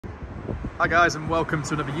Hi guys, and welcome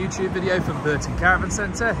to another YouTube video from Burton Caravan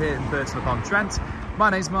Centre here in Burton upon Trent. My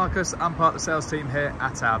name's Marcus, I'm part of the sales team here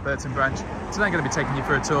at our Burton branch. Today I'm going to be taking you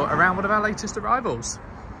for a tour around one of our latest arrivals.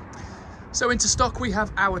 So into stock we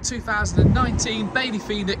have our 2019 Bailey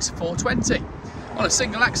Phoenix 420. On a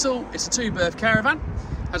single axle, it's a 2-berth caravan,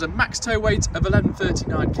 has a max tow weight of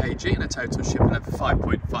 1139 kg and a total shipping length of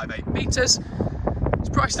 5.58 metres. It's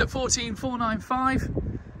priced at $14,495.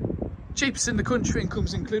 Cheapest in the country and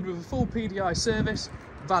comes included with a full PDI service,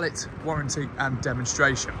 valet, warranty and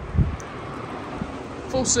demonstration.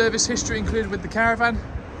 Full service history included with the caravan,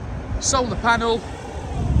 solar panel,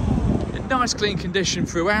 in nice clean condition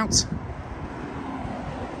throughout,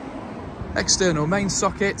 external main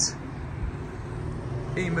socket,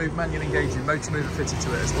 Emove manual engaging motormover fitted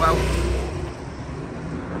to it as well.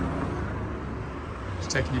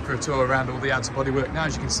 Just taking you for a tour around all the outer bodywork now.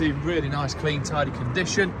 As you can see, really nice clean tidy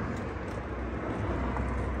condition.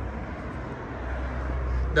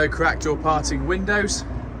 No cracked or parting windows.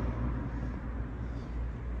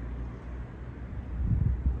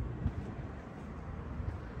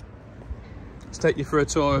 Let's take you for a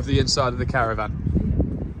tour of the inside of the caravan.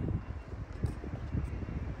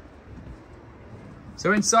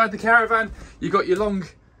 So inside the caravan, you've got your long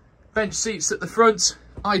bench seats at the front,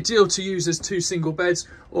 ideal to use as 2 single beds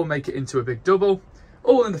or make it into a big double,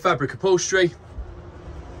 all in the fabric upholstery.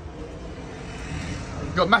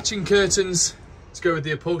 You've got matching curtains to go with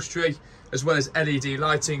the upholstery, as well as LED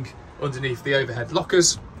lighting underneath the overhead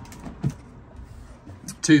lockers.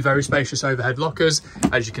 2 very spacious overhead lockers,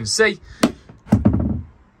 as you can see.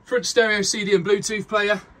 Front stereo CD and Bluetooth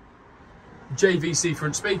player, JVC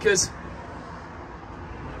front speakers.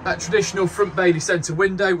 That traditional front Bailey centre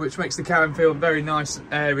window, which makes the caravan feel very nice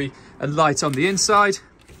and airy and light on the inside.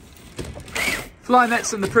 Fly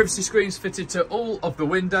nets and the privacy screens fitted to all of the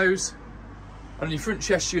windows. On your front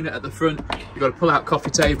chest unit at the front, you've got a pull-out coffee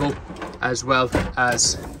table, as well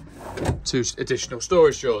as 2 additional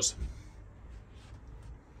storage drawers.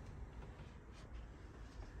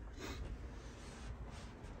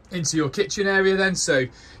 Into your kitchen area then, so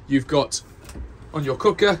you've got on your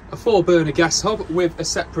cooker a 4-burner gas hob with a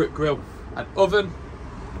separate grill and oven.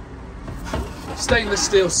 Stainless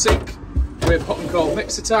steel sink with hot and cold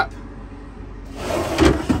mixer tap.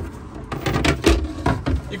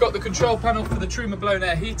 You've got the control panel for the Truma blown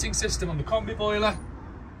air heating system on the combi boiler,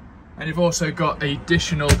 and you've also got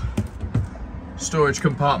additional storage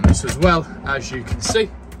compartments as well, as you can see.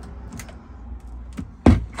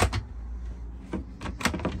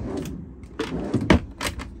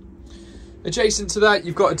 Adjacent to that,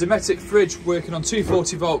 you've got a Dometic fridge working on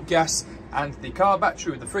 240 volt gas and the car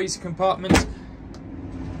battery with the freezer compartment.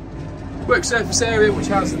 Work surface area which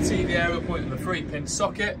has the TV aerial point and the 3-pin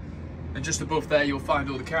socket. And just above there you'll find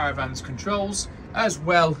all the caravan's controls, as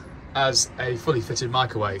well as a fully fitted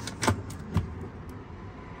microwave.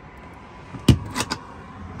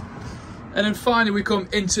 And then finally we come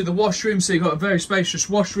into the washroom. So you've got a very spacious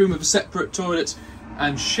washroom with a separate toilet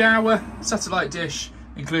and shower, satellite dish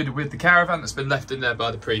included with the caravan that's been left in there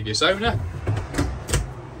by the previous owner.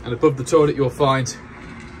 And above the toilet you'll find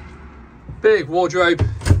big wardrobe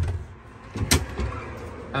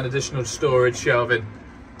and additional storage shelving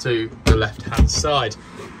to the left hand side.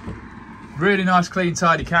 Really nice clean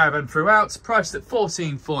tidy caravan throughout, priced at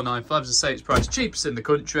 $14,495. As I say, it's priced cheapest in the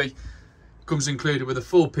country. Comes included with a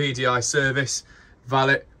full PDI service,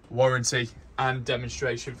 valet, warranty and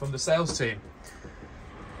demonstration from the sales team.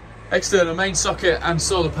 External main socket and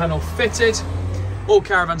solar panel fitted. All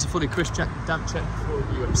caravans are fully crisp checked and damp checked before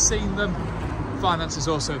you have seen them. Finance is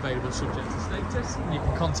also available subject to status, and you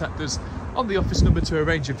can contact us on the office number to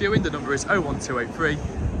arrange a viewing. The number is 01283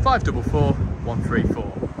 544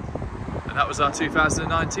 134. And that was our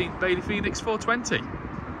 2019 Bailey Phoenix 420.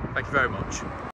 Thank you very much.